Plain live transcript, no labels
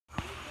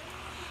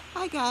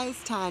Hi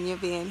guys, Tonya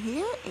Vann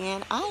here,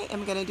 and I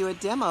am going to do a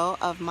demo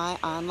of my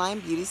online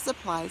beauty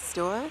supply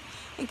store.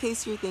 In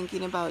case you're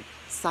thinking about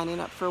signing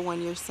up for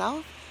one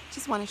yourself,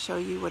 just want to show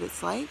you what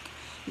it's like.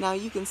 Now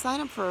you can sign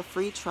up for a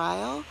free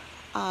trial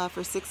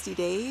for 60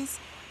 days,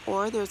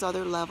 or there's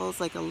other levels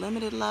like a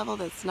limited level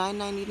that's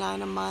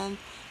 $9.99 a month.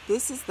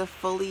 This is the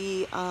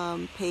fully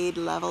paid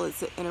level. It's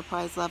the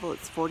enterprise level.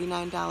 It's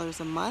 $49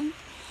 a month.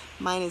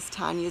 Mine is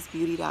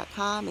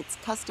tonyasbeauty.com. It's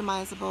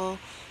customizable.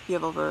 You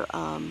have over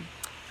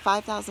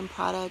 5,000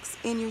 products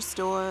in your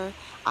store.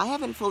 I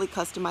haven't fully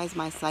customized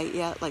my site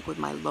yet, like with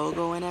my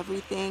logo and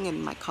everything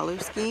and my color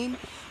scheme,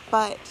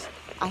 but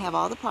I have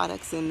all the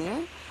products in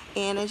there.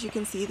 And as you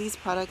can see, these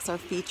products are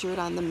featured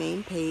on the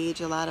main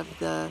page. A lot of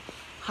the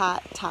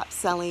hot top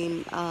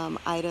selling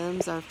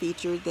items are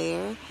featured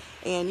there.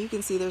 And you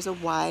can see there's a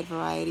wide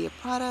variety of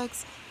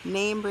products,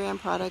 name brand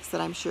products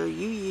that I'm sure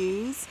you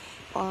use.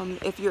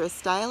 If you're a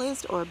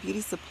stylist or a beauty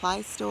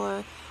supply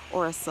store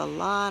or a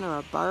salon or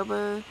a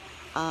barber,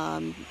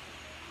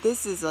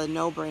 this is a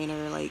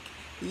no-brainer. Like,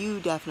 you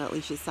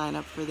definitely should sign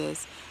up for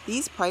this.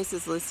 These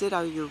prices listed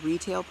are your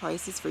retail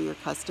prices for your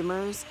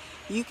customers.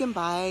 You can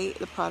buy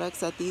the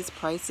products at these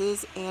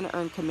prices and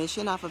earn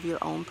commission off of your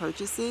own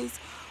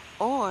purchases,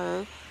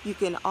 or you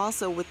can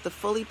also, with the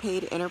fully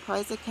paid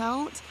enterprise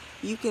account,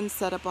 you can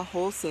set up a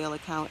wholesale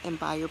account and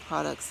buy your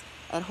products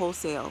at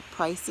wholesale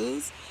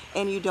prices,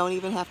 and you don't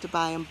even have to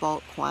buy in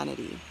bulk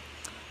quantity.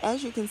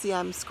 As you can see,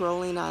 I'm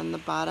scrolling on the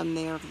bottom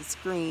there of the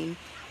screen.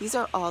 These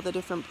are all the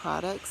different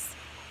products,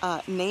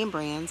 name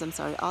brands, I'm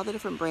sorry, all the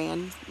different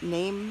brands,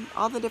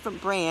 all the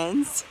different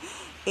brands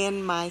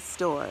in my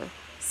store.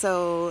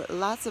 So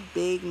lots of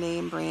big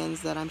name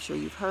brands that I'm sure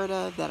you've heard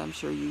of, that I'm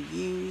sure you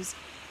use,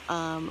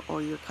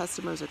 or your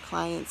customers or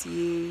clients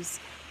use.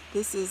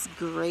 This is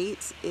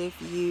great if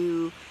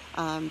you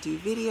do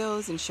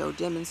videos and show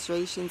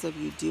demonstrations of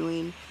you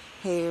doing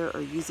hair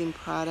or using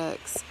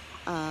products,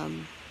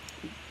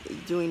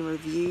 doing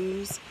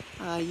reviews.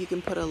 You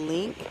can put a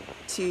link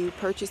to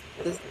purchase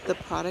the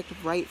product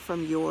right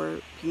from your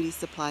beauty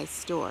supply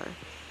store.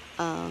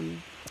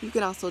 You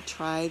can also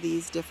try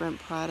these different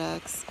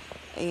products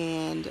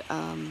and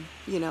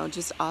you know,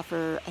 just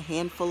offer a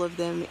handful of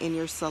them in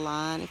your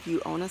salon if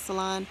you own a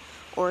salon,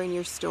 or in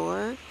your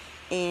store,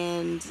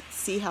 and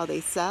see how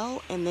they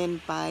sell, and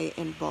then buy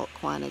in bulk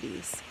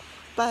quantities.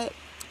 But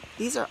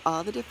these are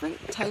all the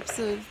different types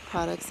of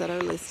products that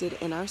are listed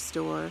in our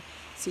store.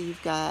 So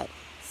you've got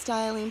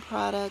styling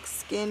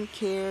products,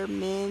 skincare,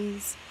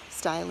 men's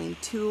styling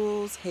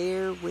tools,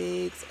 hair,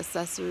 wigs,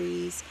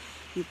 accessories.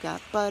 You've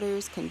got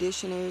butters,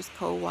 conditioners,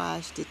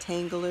 co-wash,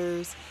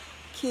 detanglers,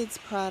 kids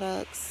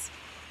products,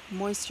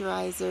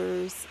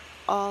 moisturizers,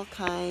 all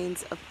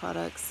kinds of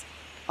products,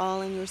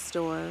 all in your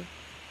store.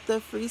 The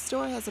free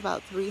store has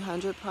about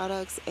 300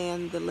 products,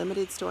 and the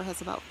limited store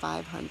has about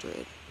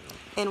 500.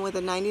 And with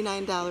a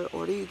 $99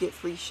 order, you get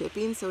free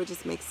shipping, so it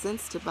just makes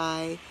sense to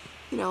buy,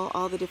 you know,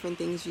 all the different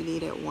things you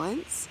need at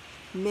once.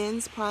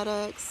 Men's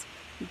products,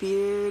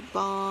 beard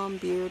balm,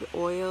 beard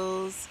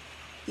oils,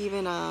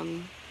 even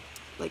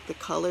like the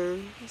color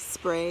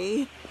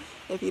spray.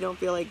 If you don't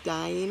feel like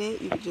dyeing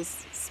it, you can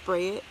just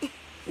spray it.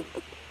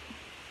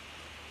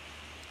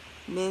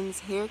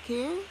 Men's hair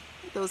care,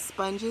 those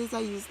sponges,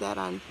 I use that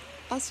on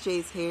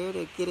SJ's hair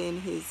to get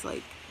in his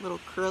like little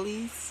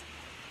curlies,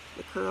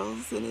 the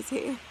curls in his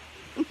hair.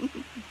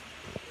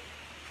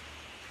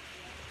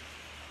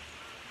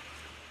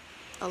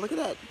 Oh, look at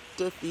that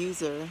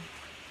diffuser.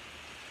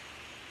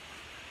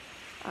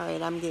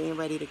 Alright, I'm getting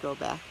ready to go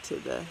back to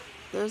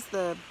there's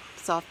the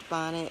soft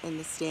bonnet and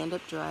the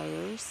stand-up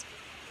dryers.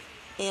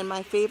 And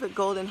my favorite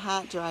golden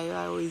hot dryer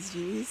I always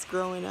used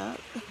growing up.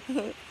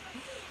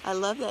 I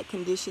love that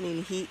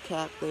conditioning heat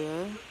cap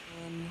there.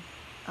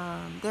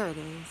 And there it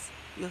is.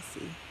 You'll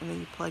see. And then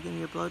you plug in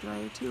your blow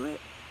dryer to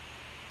it,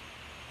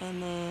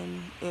 and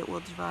then it will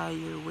dry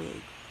your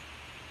wig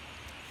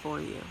for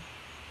you.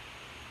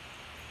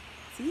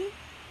 See?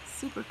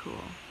 Super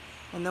cool.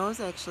 And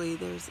those actually,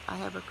 I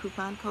have a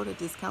coupon code, a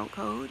discount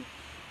code,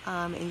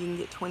 and you can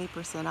get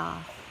 20%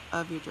 off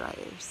of your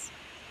dryers.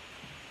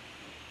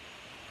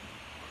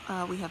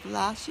 We have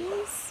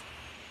lashes,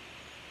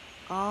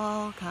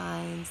 all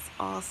kinds,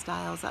 all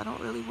styles. I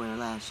don't really wear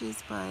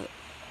lashes, but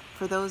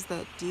for those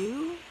that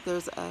do,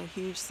 there's a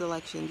huge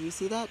selection. Do you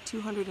see that?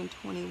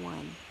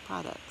 221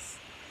 products,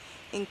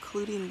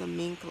 including the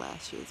mink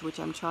lashes, which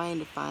I'm trying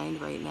to find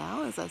right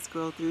now as I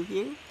scroll through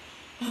here.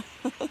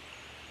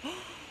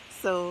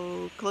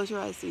 So close your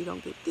eyes so you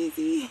don't get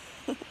dizzy.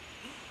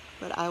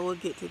 But I will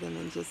get to them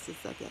in just a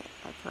second,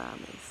 I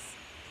promise.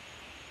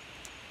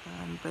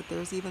 But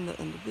there's even the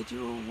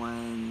individual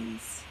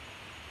ones,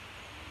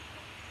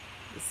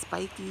 the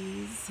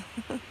spikies.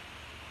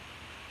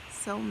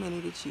 So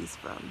many to choose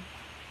from.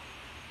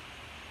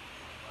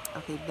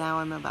 Okay, now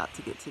I'm about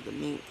to get to the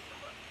mink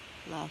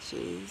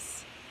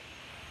lashes.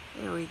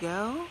 There we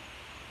go.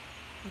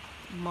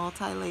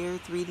 Multi-layer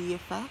 3D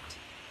effect,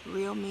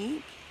 real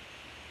mink.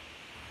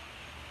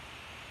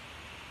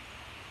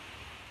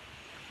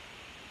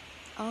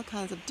 all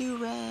kinds of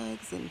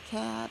do-rags and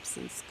caps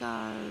and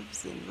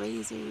scarves and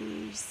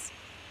razors,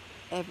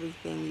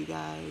 everything, you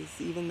guys,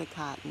 even the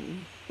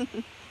cotton.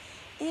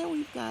 And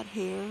we've got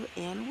hair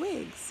and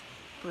wigs,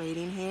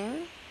 braiding hair,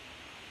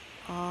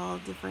 all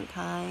different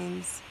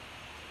kinds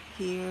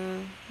here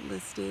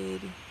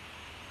listed.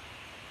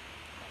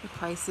 The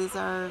prices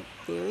are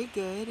very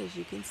good. As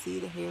you can see,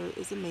 the hair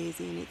is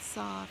amazing. It's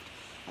soft.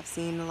 I've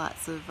seen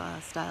lots of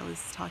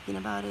stylists talking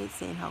about it,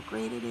 saying how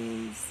great it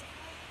is.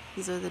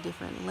 These are the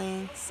different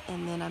lengths,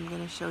 and then I'm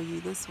going to show you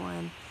this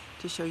one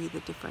to show you the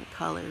different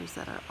colors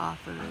that are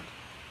offered.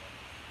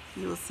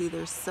 You will see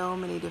there's so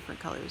many different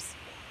colors.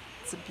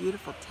 It's a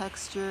beautiful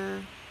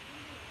texture,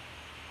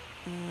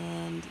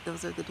 and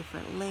those are the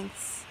different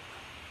lengths.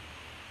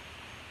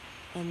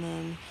 And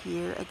then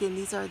here, again,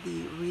 these are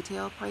the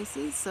retail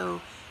prices, so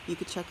you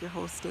could check your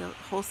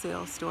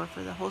wholesale store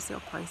for the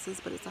wholesale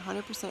prices, but it's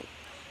 100%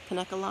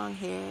 Kanekalon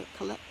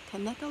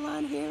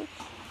hair,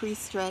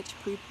 pre-stretched,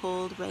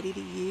 pre-pulled, ready to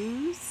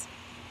use,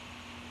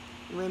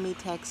 Remy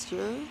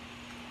texture,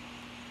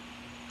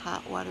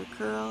 hot water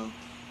curl,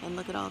 and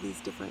look at all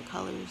these different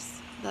colors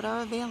that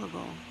are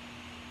available.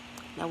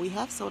 Now we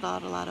have sold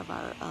out a lot of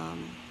our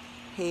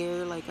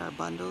hair, like our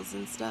bundles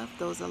and stuff.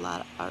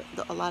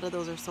 A lot of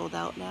those are sold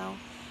out now,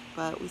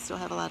 but we still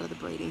have a lot of the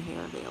braiding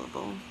hair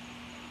available.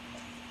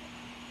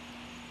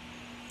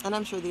 And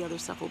I'm sure the other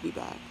stuff will be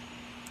back.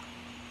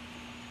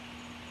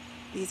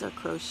 These are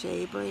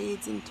crochet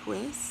braids and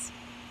twists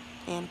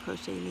and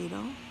crochet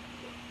needle,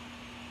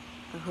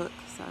 or hook,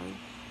 sorry.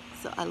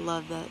 So I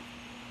love that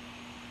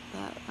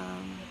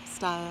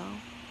style,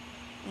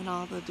 and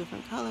all the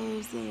different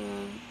colors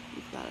there.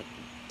 You've got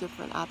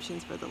different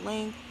options for the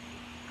length.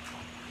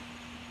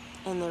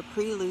 And they're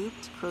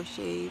pre-looped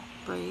crochet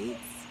braids.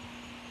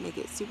 Make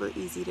it super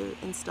easy to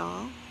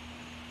install.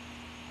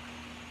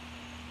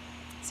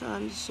 So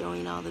I'm just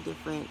showing all the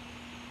different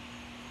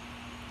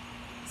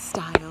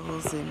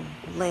styles and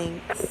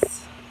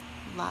lengths.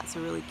 Lots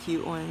of really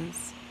cute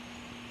ones.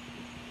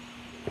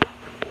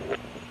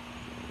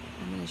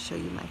 I'm going to show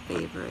you my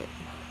favorite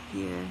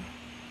here.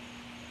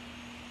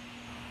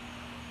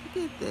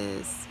 Look at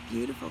this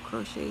beautiful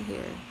crochet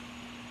hair.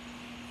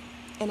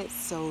 And it's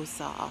so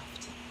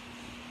soft.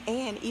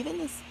 And even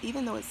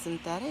though it's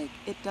synthetic,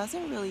 it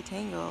doesn't really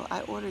tangle.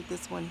 I ordered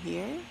this one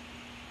here,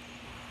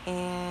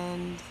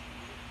 and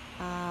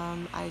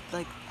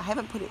I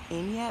haven't put it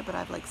in yet, but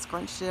I've like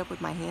scrunched it up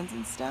with my hands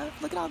and stuff.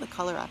 Look at all the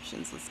color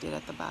options listed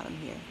at the bottom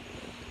here.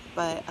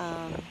 But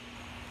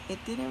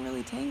it didn't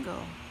really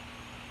tangle.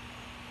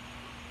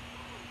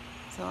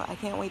 So I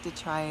can't wait to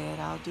try it.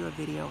 I'll do a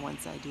video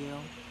once I do.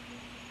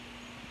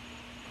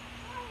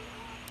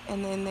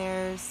 And then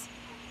there's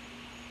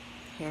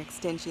hair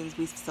extensions.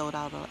 We've sold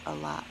out a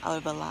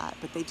lot,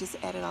 but they just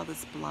added all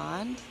this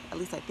blonde. At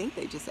least I think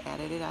they just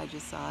added it. I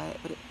just saw it.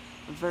 But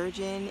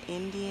Virgin,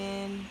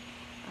 Indian,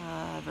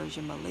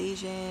 Virgin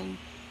Malaysian,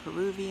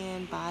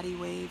 Peruvian, body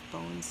wave,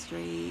 bone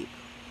straight,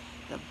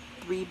 the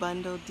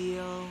 3-bundle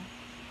deal,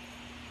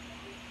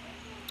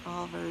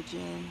 all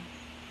virgin,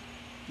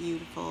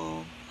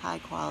 beautiful, high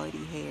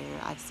quality hair.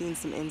 I've seen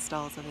some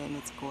installs of it and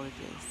it's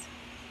gorgeous.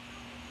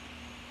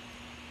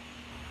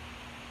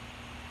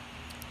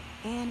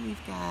 And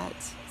we've got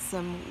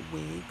some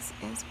wigs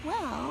as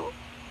well.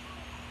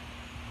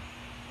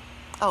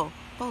 Oh,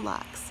 faux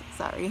locks,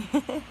 sorry.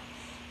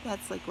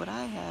 That's like what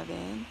I have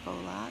in,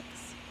 faux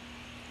locks.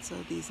 So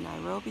these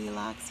Nairobi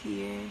locks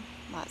here,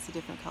 lots of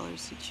different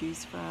colors to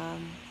choose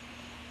from.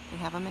 They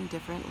have them in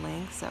different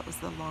lengths. That was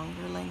the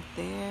longer length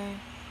there.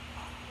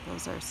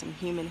 Those are some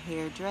human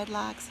hair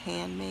dreadlocks,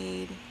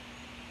 handmade.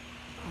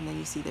 And then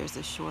you see there's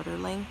a shorter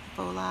length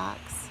faux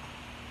locks.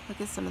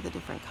 Look at some of the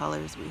different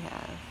colors we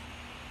have.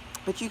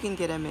 But you can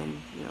get them in,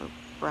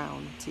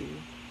 brown too.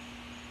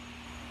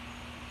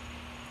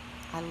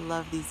 I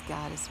love these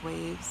goddess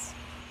waves.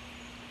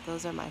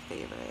 Those are my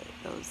favorite.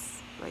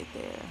 Those right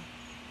there.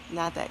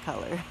 Not that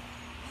color.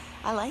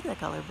 I like that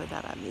color, but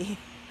not on me.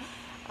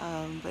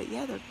 But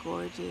yeah, they're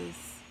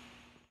gorgeous.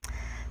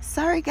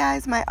 Sorry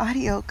guys, my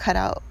audio cut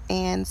out,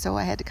 and so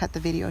I had to cut the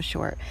video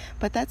short,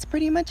 but that's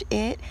pretty much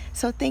it.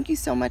 So thank you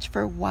so much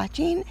for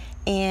watching,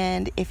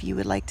 and if you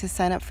would like to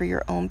sign up for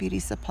your own beauty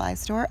supply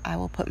store, I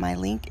will put my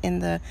link in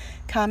the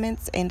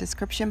comments and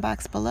description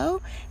box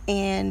below,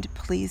 and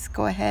please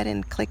go ahead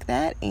and click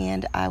that,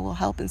 and I will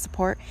help and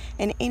support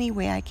in any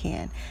way I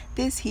can.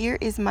 This here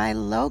is my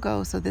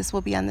logo, so this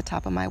will be on the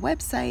top of my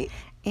website.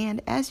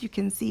 And as you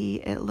can see,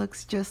 it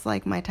looks just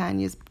like my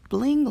Tonya's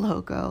Bling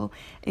logo,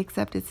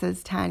 except it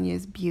says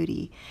Tonya's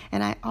Beauty.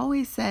 And I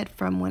always said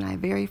from when I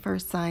very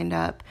first signed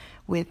up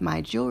with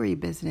my jewelry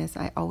business,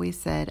 I always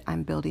said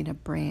I'm building a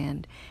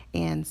brand.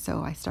 And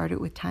so I started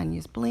with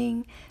Tonya's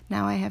Bling.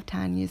 Now I have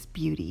Tonya's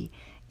Beauty.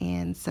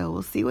 And so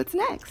we'll see what's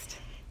next.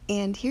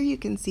 And here you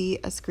can see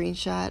a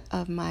screenshot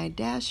of my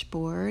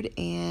dashboard.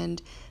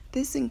 And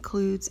this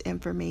includes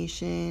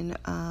information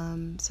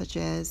such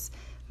as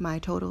my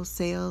total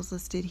sales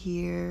listed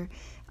here,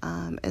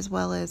 as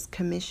well as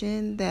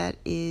commission that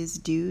is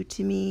due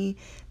to me,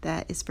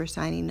 that is for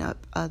signing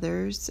up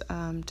others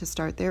to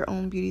start their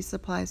own beauty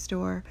supply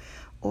store,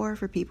 or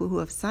for people who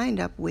have signed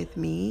up with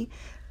me,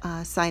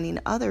 signing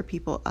other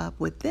people up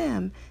with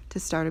them to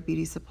start a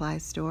beauty supply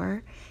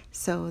store.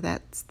 So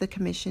that's the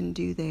commission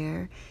due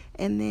there.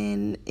 And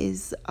then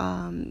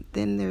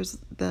then there's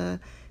the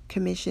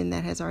commission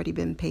that has already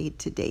been paid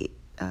to date,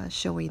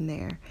 showing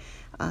there,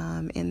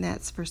 and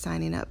that's for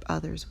signing up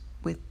others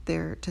with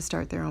to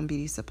start their own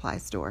beauty supply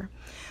store.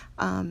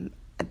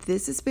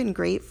 This has been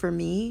great for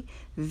me.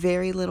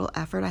 Very little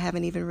effort. I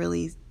haven't even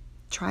really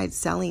tried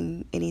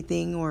selling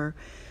anything or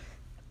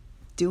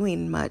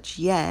doing much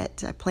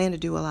yet. I plan to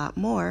do a lot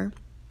more.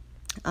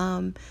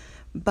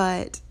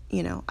 But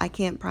I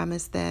can't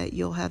promise that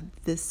you'll have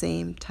the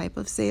same type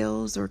of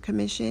sales or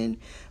commission,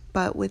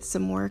 but with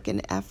some work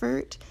and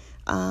effort,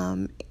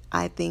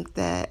 I think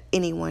that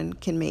anyone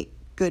can make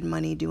good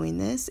money doing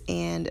this.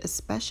 And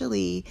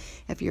especially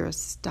if you're a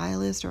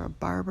stylist or a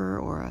barber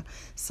or a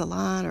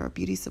salon or a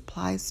beauty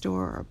supply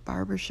store or a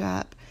barber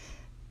shop,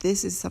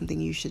 this is something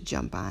you should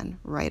jump on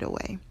right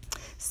away.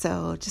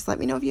 So just let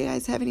me know if you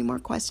guys have any more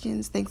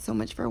questions. Thanks so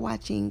much for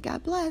watching.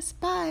 God bless.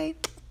 Bye.